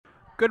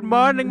Good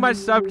morning, my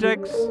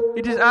subjects.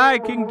 It is I,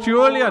 King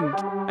Julian.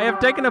 I have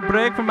taken a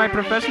break from my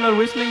professional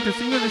whistling to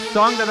sing you this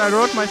song that I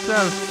wrote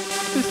myself.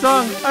 This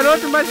song, I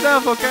wrote it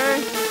myself, okay?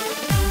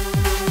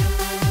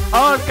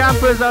 All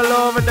campers all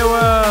over the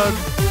world.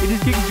 It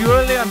is King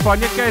Julian, on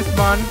your case,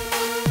 man.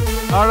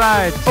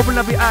 Alright, open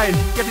up your eyes,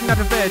 getting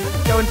out of bed.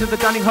 Go into the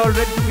dining hall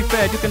ready to be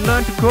fed. You can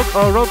learn to cook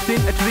or rope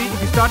in a tree.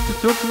 If you start to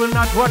soak, you will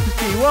not want to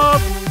ski.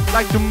 Whoop!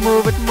 Like to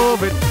move it,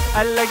 move it.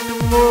 I like to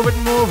move it,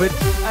 move it.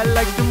 I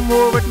like to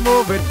move it,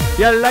 move it.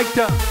 Yeah, I like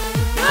to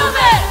move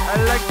it.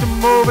 I like to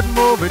move it,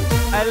 move it.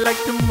 I like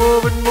to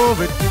move it, move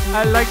it.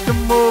 I like to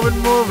move it,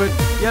 move it.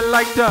 Yeah, I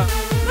like to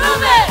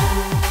move it.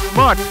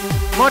 Mott,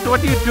 what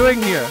are you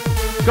doing here?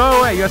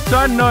 Go away, you're so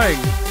annoying.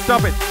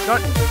 Stop it.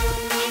 Not.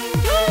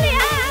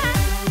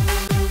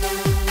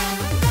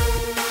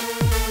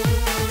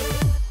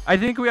 I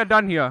think we are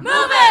done here. Move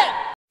it!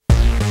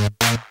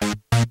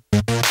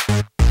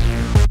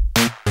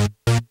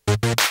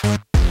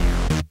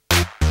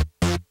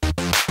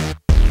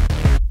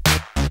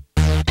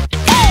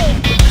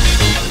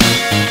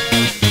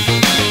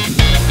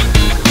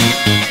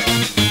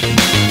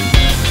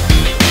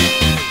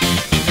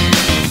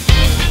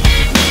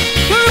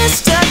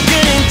 Mr.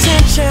 Good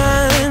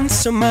Intentions,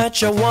 so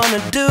much I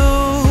wanna do.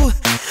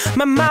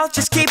 My mouth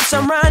just keeps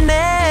on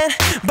running,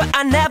 but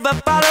I never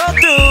follow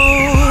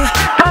through.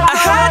 I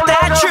heard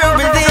that true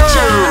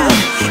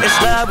religion is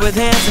love with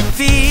hands and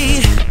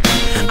feet.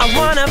 I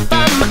wanna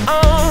find my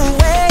own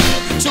way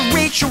to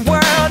reach a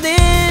world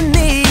in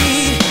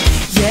need.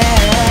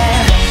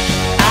 Yeah,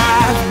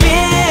 I've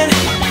been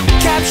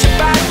captured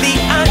by the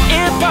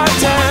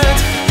unimportant,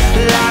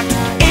 locked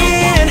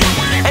in,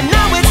 and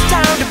now it's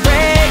time to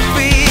break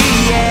free.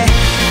 Yeah,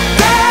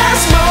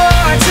 there's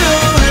more to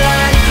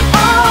life.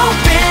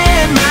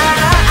 Open my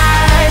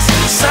eyes,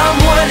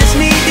 someone is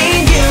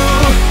needing you,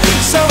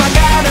 so I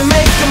gotta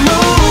make a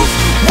move.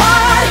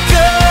 What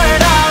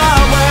good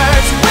are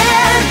words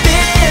when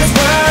this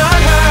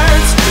world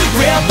hurts?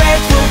 Real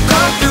faith will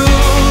come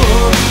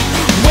through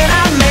when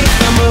I make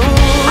the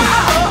move.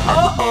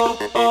 Oh, oh,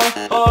 oh,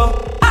 oh,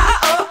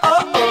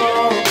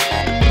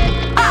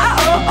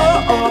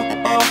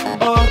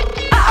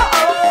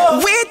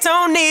 oh. We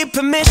don't need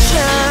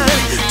permission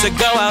to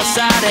go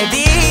outside of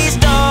these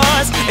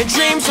doors and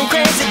dream some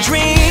crazy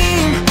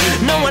dream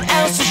no one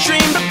else has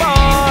dreamed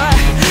before.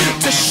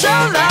 To show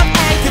love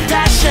and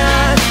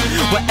compassion,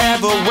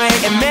 whatever way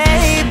it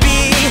may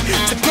be.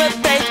 To put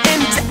faith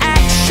into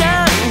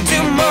action,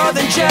 do more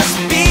than just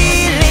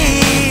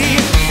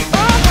believe.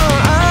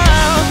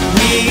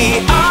 We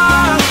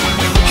are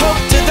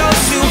hope to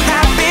those who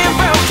have been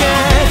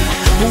broken.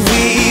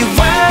 We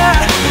were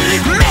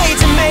made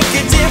to make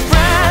a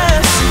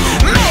difference,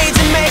 made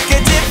to make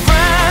a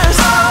difference.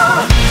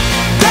 Oh,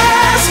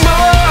 there's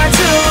more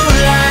to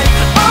life.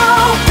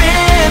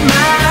 Open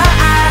my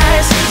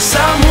eyes,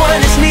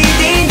 someone is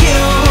needing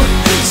you,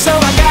 so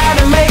I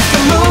gotta make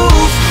a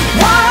move.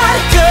 What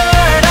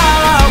good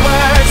are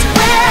words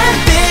when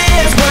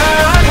this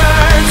world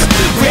hurts?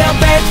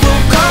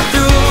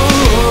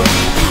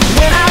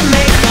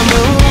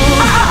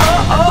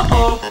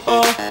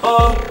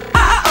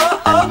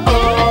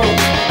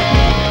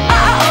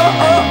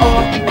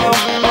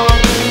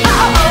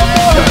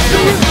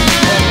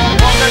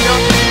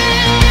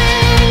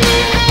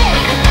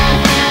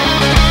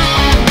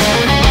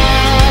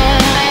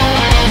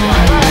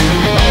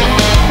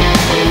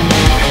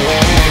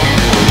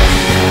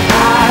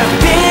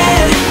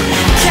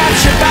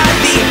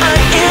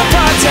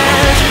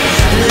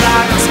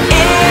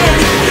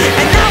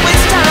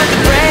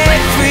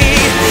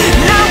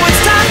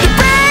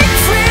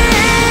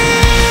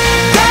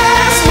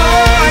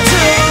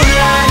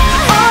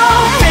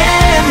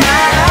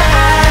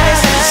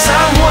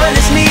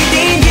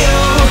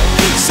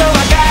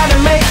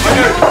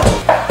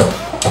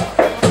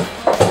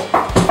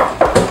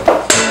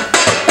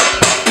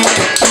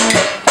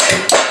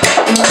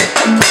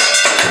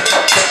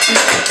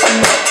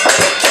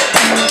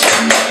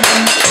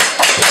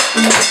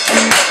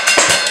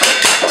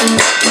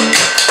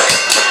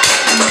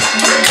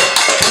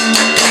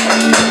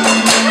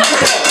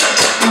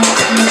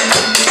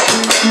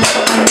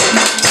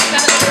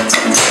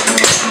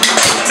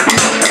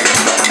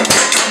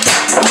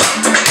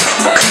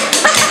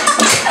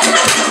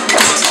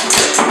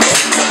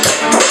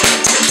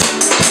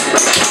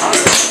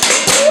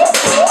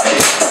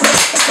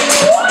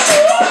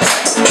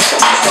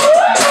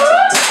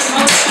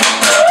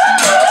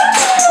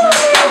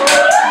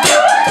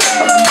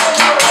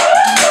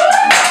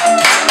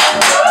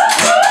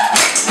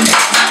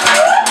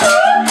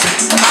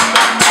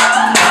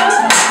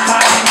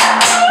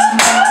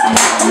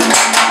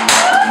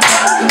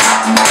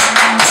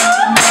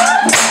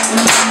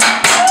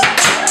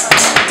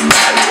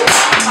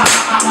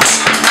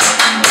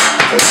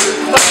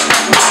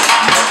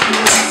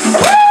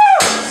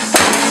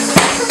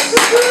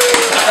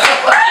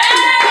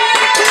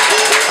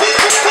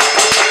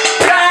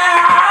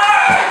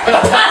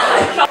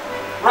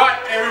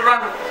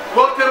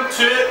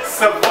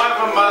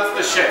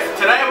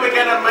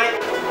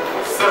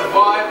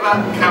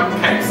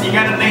 cupcakes, you're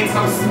going to need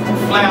some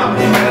flour,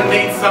 you're going to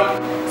need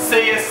some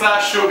CSR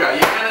sugar,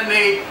 you're going to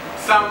need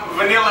some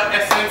vanilla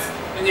essence,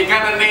 and you're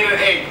going to need an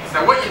egg.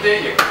 So what you do,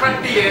 you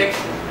crack the egg,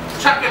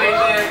 chuck it in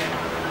there,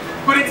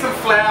 put in some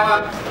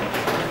flour,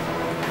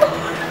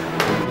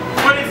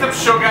 put in some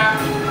sugar,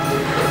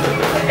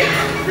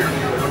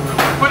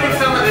 put in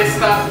some of this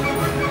stuff,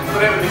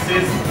 whatever this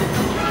is,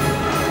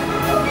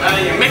 and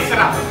then you mix it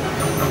up.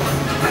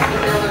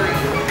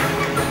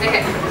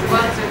 Okay,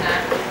 well done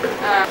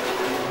that.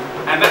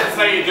 And that's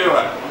how you do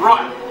it.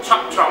 Right,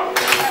 chop chop.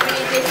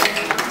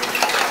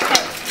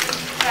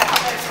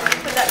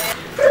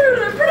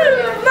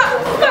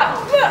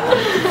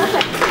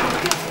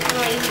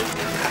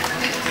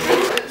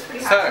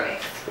 So,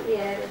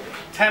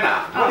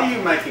 Tanner, what are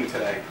you making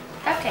today?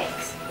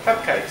 Cupcakes.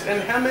 Cupcakes.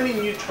 And how many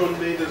neutron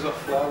meters of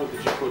flour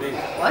did you put in?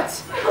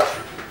 What?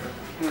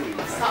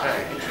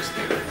 Okay,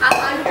 interesting.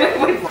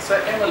 So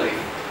Emily,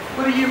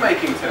 what are you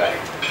making today?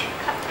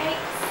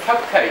 Cupcakes.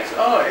 Cupcakes.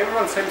 Oh,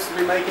 everyone seems to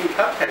be making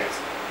cupcakes.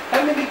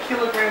 How many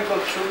kilograms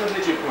of sugar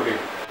did you put in?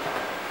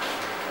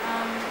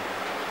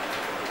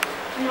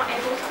 I'm not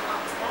able to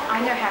answer that. I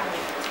know how many.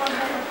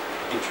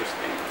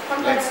 Interesting.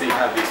 Let's see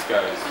how this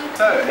goes.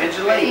 So,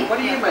 Angeline,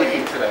 what are you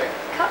making today?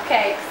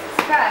 Cupcakes.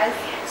 Surprise.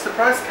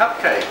 Surprise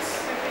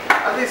cupcakes.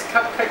 Are these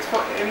cupcakes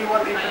for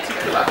anyone in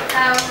particular?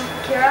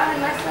 Kira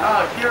and myself.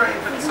 Oh, Kira in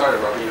particular. Sorry,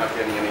 Robbie, you're not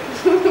getting any.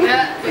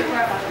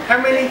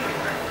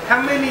 How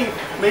many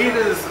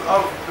meters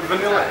of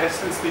vanilla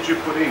essence did you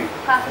put in?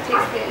 Half a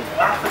teaspoon.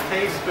 Half a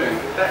teaspoon.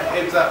 That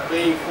ends up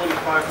being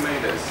 45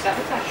 meters.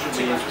 Should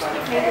be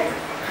interesting.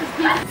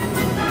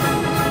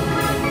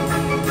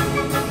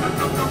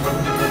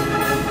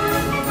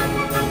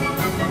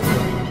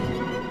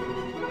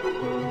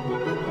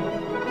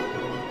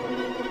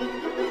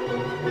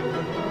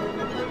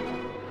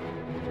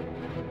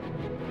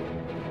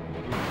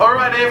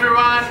 Alright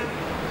everyone,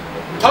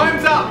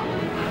 time's up!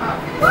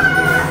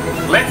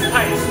 Let's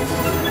taste!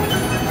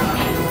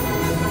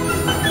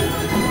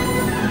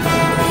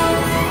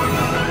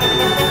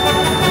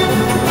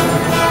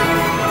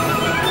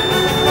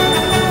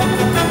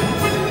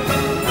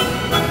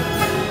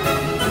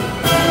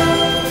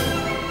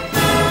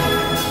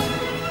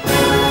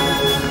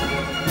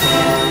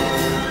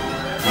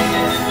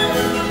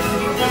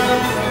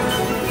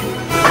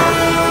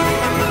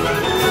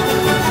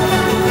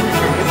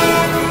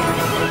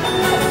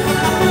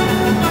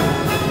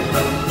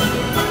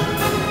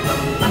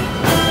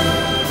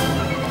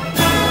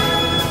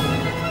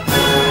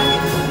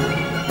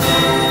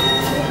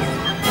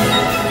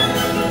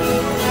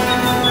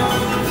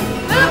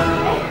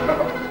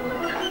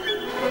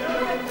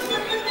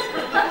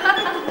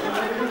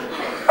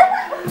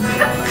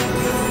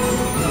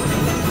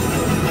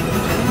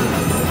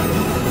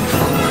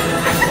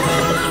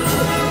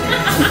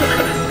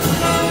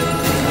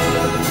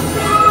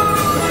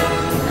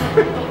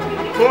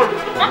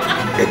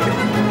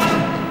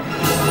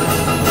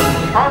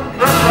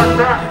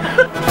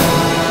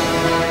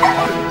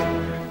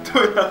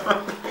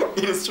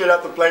 Eat it straight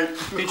out the plate.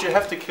 Did you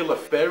have to kill a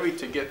fairy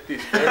to get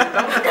this fairy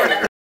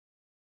done?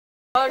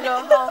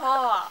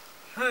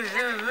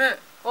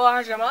 我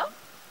是什么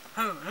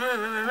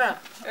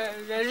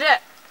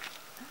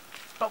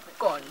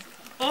？popcorn.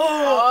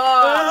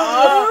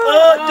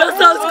 That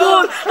sounds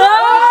good.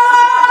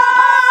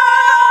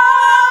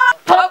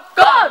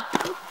 Popcorn.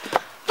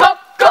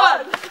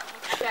 Popcorn.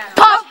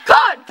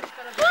 Popcorn.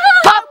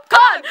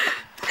 Popcorn.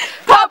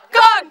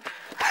 Popcorn.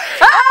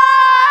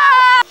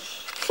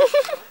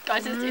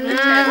 Guys, it's in the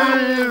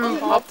table.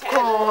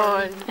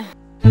 Popcorn.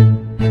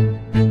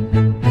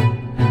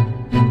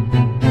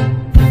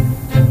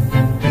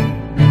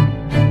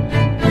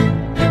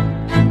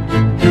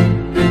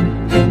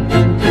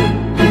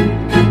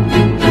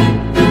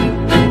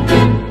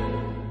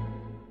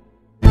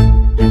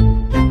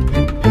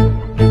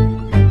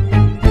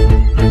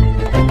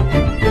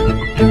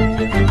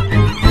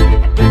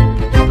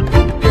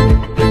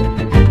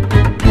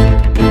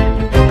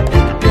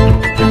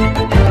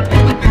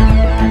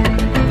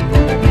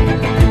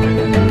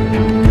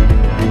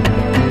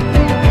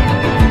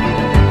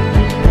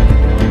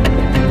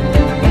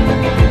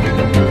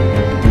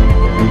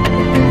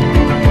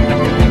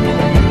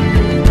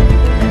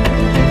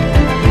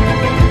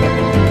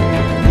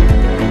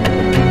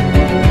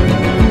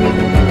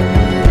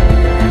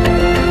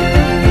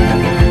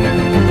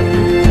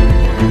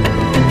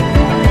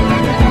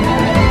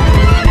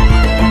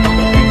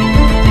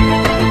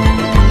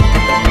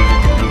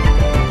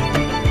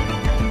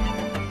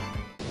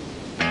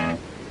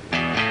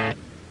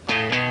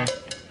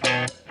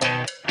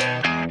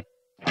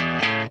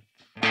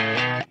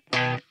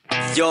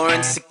 You're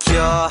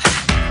insecure,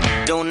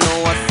 don't know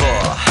what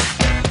for.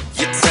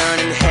 You're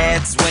turning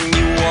heads when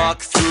you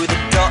walk through the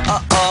door.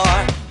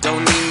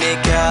 Don't need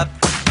makeup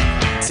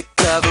to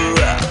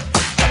cover up.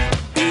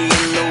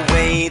 Being the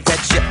way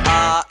that you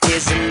are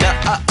is enough.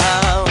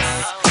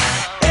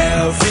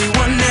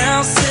 Everyone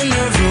else in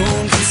the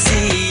room can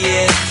see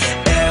it.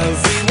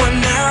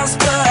 Everyone else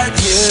but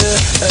you.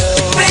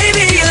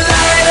 Baby, you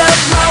light up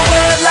my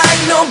world like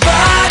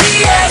nobody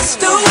else.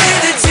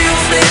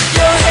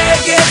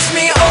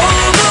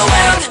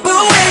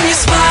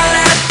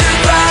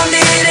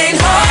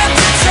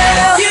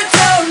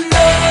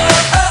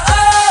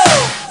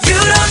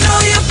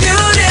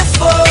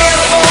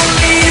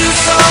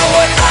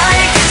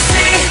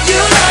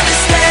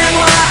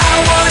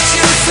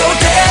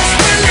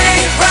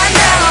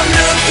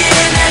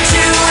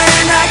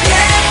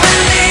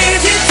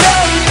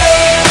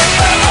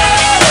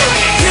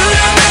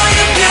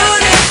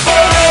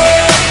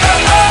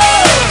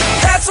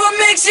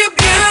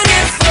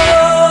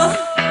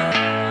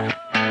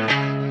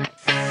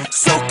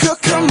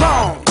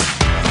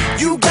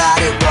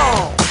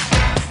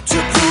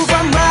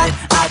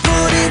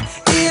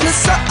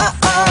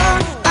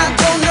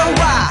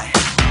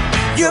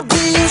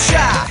 you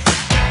shy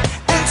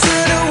and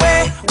turn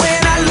away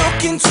when I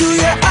look into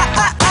your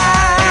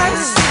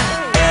eyes.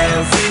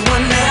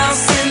 Everyone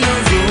else in the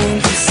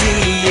room can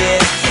see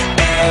it,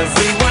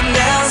 everyone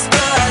else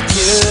but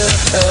you.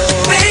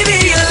 Baby,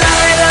 you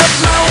light up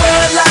my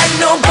world like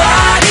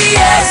nobody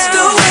else.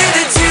 The way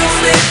that you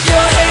flip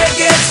your hair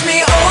gets me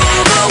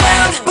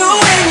overwhelmed, but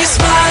when you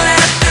smile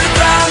at the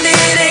ground,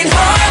 it ain't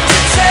hard to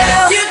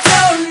tell. You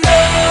don't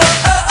know,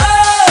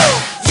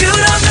 you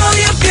don't know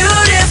you're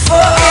beautiful. If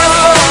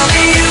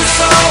only you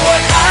saw what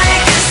I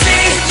can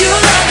see,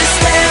 you'll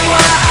understand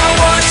why I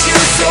want you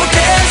so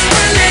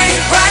desperately.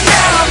 Right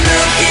now I'm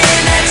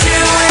looking at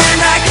you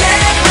and I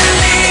can't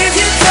believe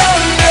you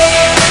don't know,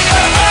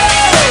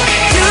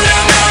 you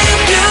don't know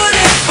you're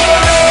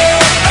beautiful.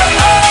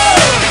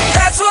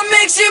 That's what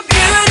makes you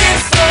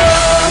beautiful.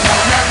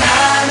 Na na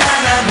na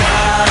na na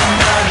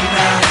na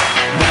na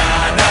na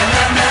na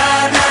na na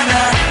na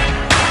na.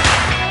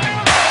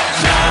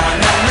 Na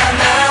na na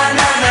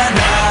na na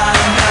na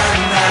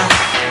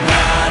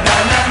na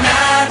na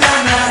na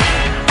na.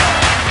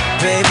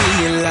 Baby,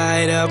 you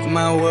light up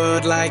my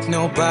world like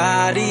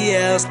nobody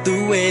else. The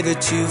way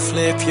that you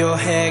flip your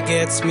hair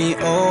gets me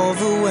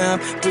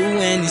overwhelmed, but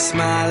when you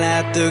smile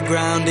at the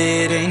ground,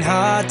 it ain't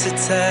hard to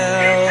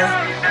tell.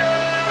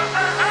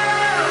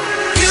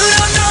 You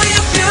don't know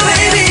you're beautiful.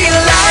 Baby, you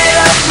light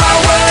up my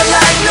world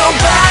like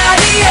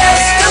nobody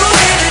else. The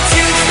way that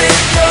you flip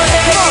your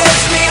hair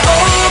gets me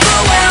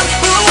overwhelmed,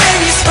 but when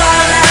you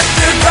smile at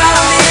the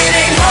ground, it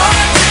ain't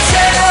hard to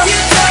tell. You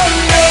don't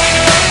know,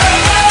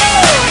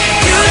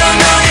 you don't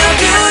know you're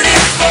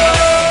beautiful.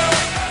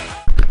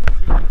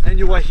 And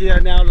you are here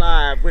now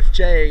live with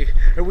Jay,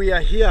 and we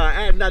are here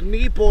at the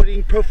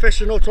kneeboarding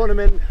professional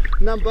tournament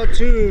number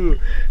 2.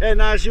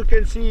 And as you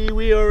can see,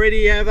 we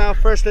already have our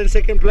first and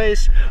second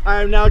place.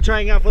 I am now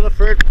trying out for the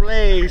third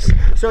place.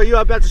 So you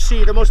are about to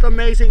see the most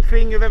amazing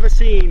thing you've ever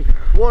seen.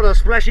 Water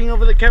splashing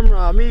over the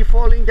camera, me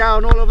falling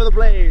down all over the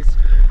place.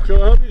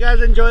 So I hope you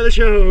guys enjoy the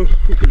show.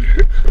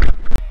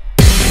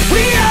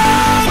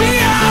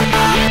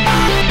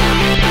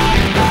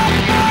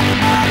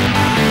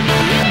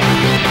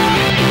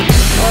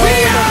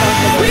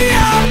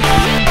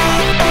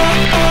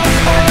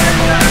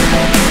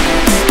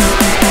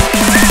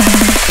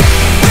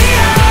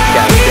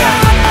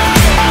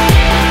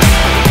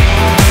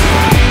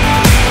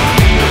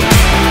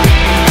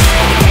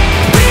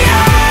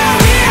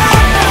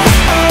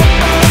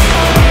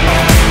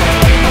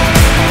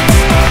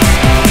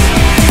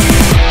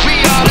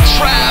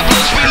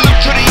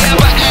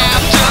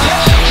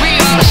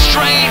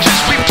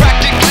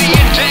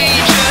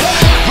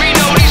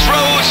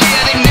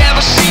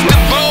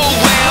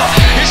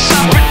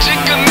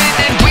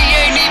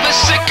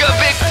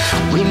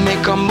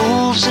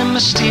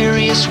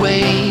 Mysterious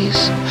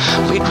ways.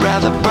 We'd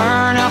rather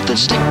burn out than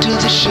stick to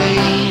the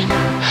shade.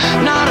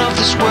 Not of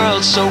this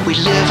world, so we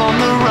live on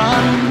the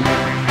run.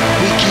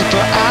 We keep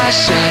our eyes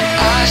set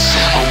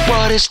on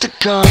what is to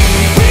come.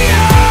 We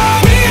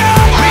are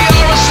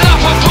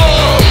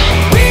unstoppable.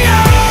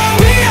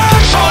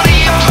 For the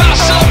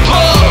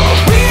impossible.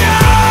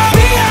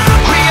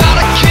 We are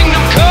the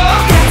kingdom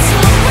come. That's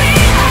what we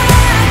are.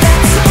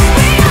 That's what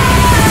we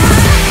are.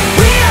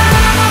 We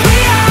are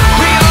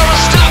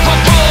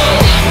unstoppable.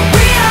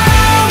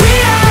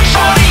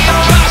 For the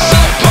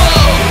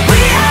impossible.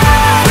 We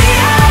are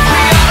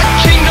the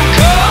kingdom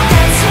come.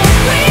 That's what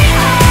we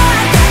are.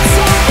 That's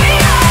what we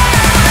are.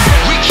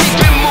 We keep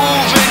it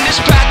moving. This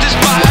path is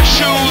by our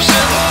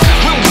choosing.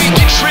 When we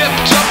get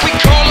tripped up, we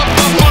call up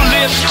a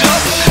lift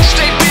up.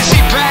 Stay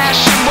busy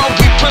passion while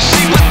we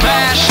proceed with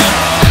passion.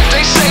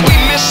 They say we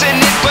missing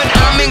it, but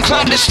I'm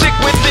inclined to stick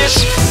with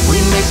this. We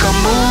make our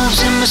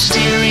moves in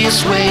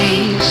mysterious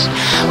ways.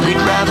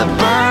 We'd rather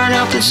burn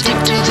out than stick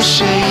to the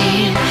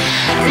shade.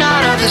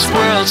 Not of this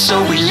world,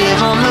 so we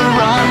live on the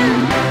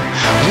run.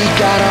 We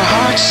got our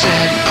hearts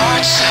set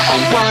on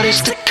what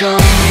is to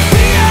come.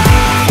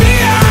 We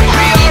are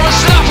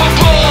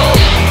unstoppable.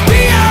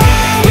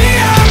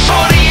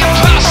 For the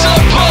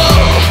impossible.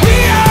 We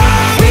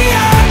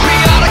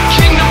are the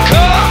kingdom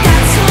come.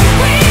 That's what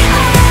we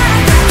are.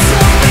 That's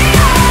what we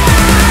are.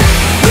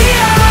 We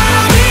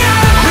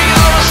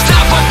are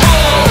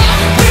unstoppable.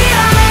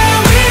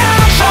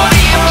 For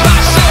the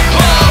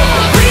impossible.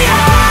 We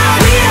are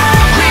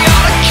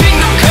the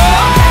kingdom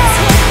come. That's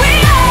what we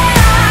are.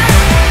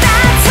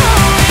 That's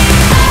what we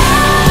are.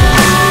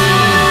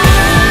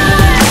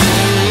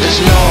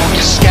 There's no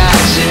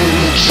disguising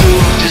the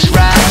truth.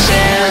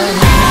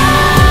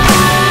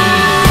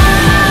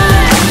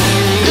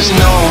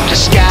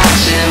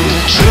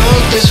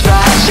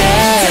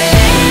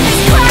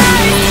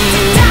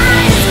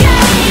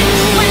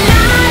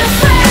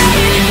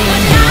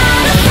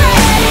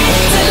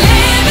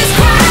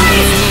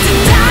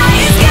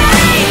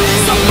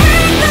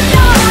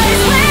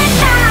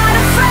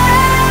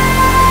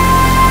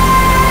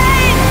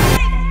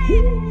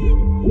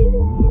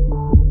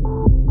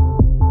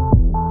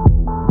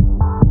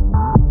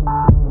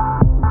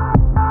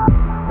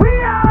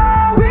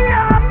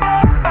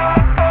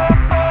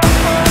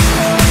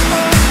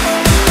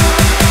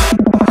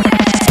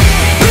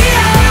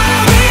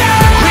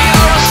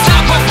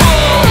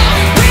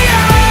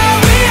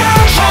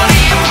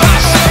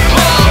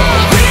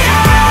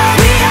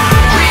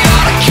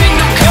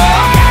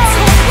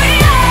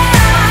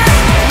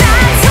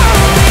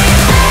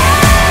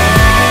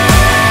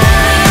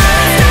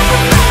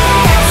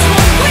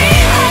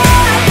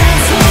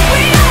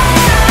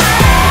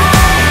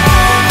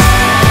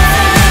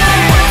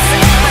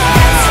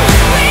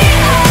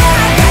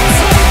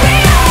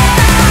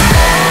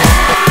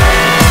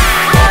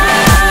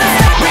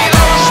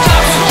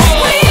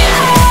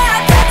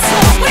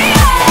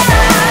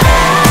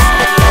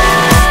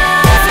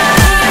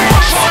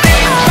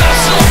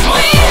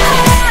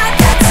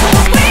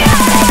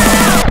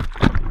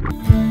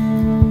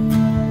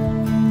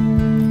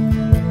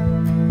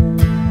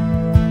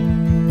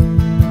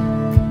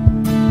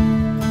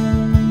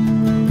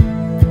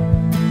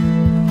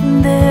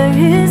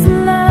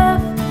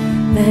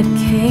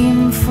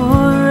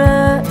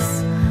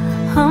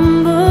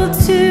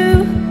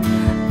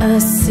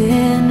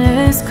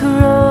 sinner's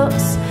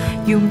cross.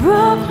 You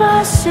broke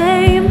my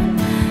shame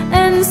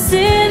and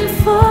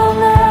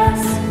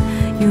sinfulness.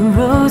 You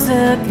rose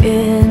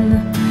again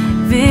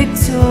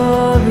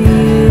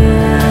victorious.